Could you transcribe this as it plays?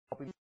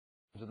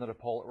in the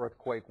Nepal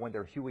earthquake when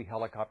their Huey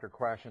helicopter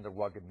crashed into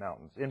rugged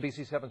mountains.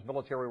 NBC 7's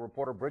military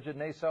reporter Bridget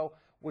Naso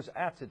was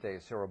at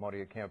today's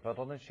ceremony at Camp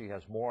Pendleton. She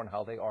has more on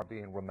how they are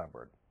being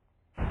remembered.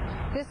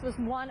 This was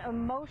one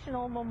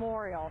emotional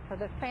memorial for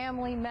the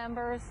family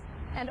members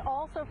and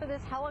also for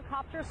this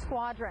helicopter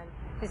squadron.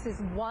 This is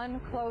one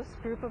close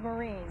group of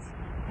Marines,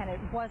 and it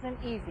wasn't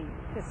easy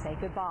to say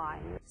goodbye.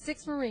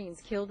 6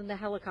 Marines killed in the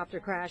helicopter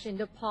crash in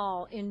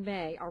Nepal in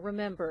May are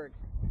remembered.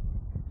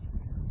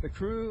 The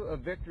crew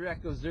of Victor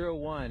Echo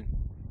 01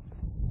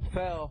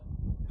 fell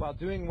while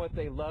doing what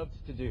they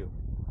loved to do,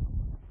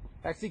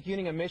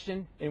 executing a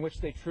mission in which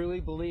they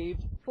truly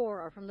believed. 4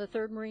 are from the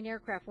 3rd Marine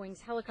Aircraft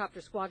Wing's Helicopter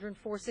Squadron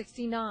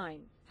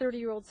 469.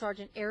 30-year-old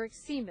Sergeant Eric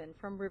Seaman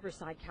from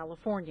Riverside,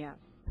 California.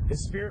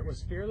 His spirit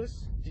was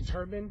fearless,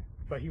 determined,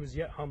 but he was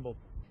yet humble.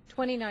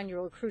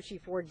 29-year-old Crew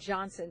Chief Ward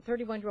Johnson,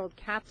 31-year-old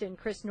Captain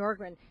Chris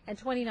Norgren, and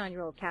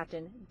 29-year-old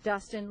Captain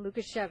Dustin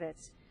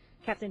Lukashevitz.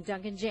 Captain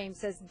Duncan James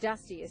says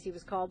Dusty, as he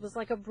was called, was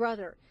like a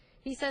brother.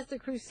 He says the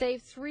crew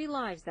saved 3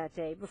 lives that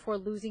day before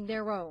losing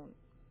their own.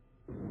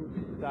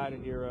 Died a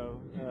hero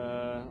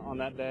on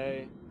that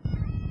day.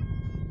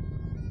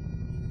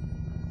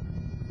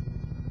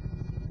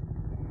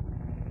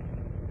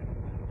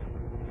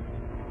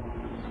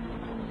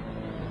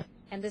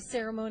 And the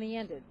ceremony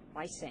ended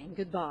by saying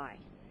goodbye.